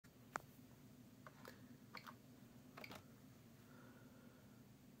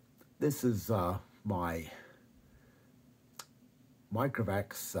This is my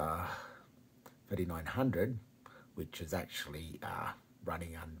Microvax 3900, which is actually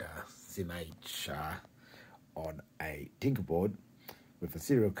running under SimH on a Tinkerboard with a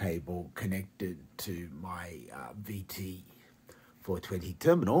serial cable connected to my VT420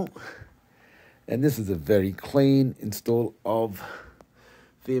 terminal. And this is a very clean install of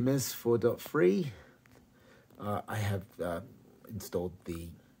VMS 4.3. I have installed the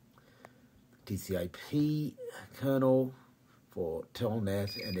TCP kernel for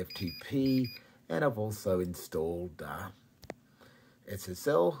Telnet and FTP, and I've also installed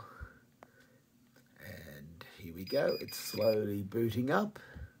SSL. And here we go, it's slowly booting up,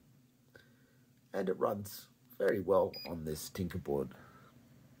 and it runs very well on this Tinkerboard,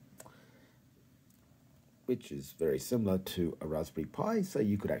 which is very similar to a Raspberry Pi. So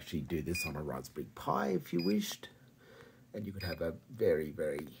you could actually do this on a Raspberry Pi if you wished, and you could have a very,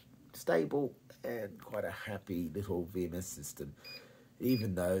 very stable and quite a happy little VMS system,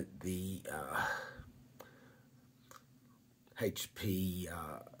 even though the HP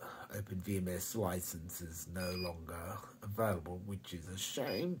OPENVMS license is no longer available, which is a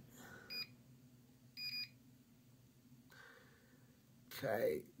shame.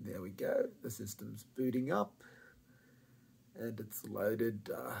 Okay, there we go. The system's booting up, and it's loaded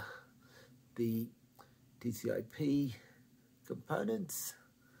the TCP components.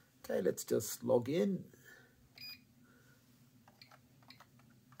 Okay, let's just log in.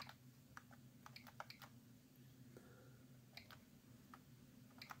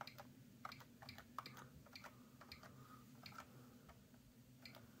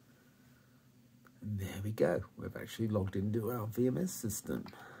 And there we go. We've actually logged into our VMS system.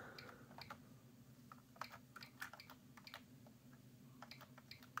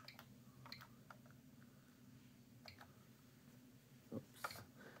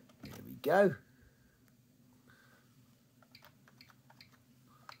 There we go.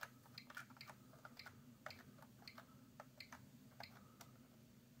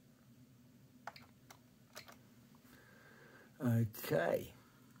 Okay,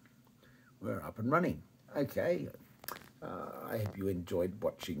 we're up and running. Okay, I hope you enjoyed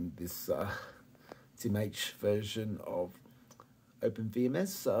watching this SimH version of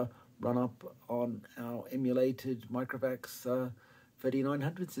OpenVMS run up on our emulated Microvax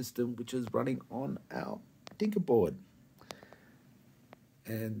 3900 system, which is running on our Tinkerboard.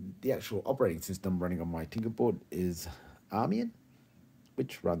 And the actual operating system running on my Tinkerboard is Armian,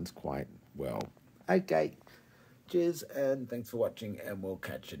 which runs quite well. Okay, cheers and thanks for watching, and we'll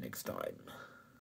catch you next time.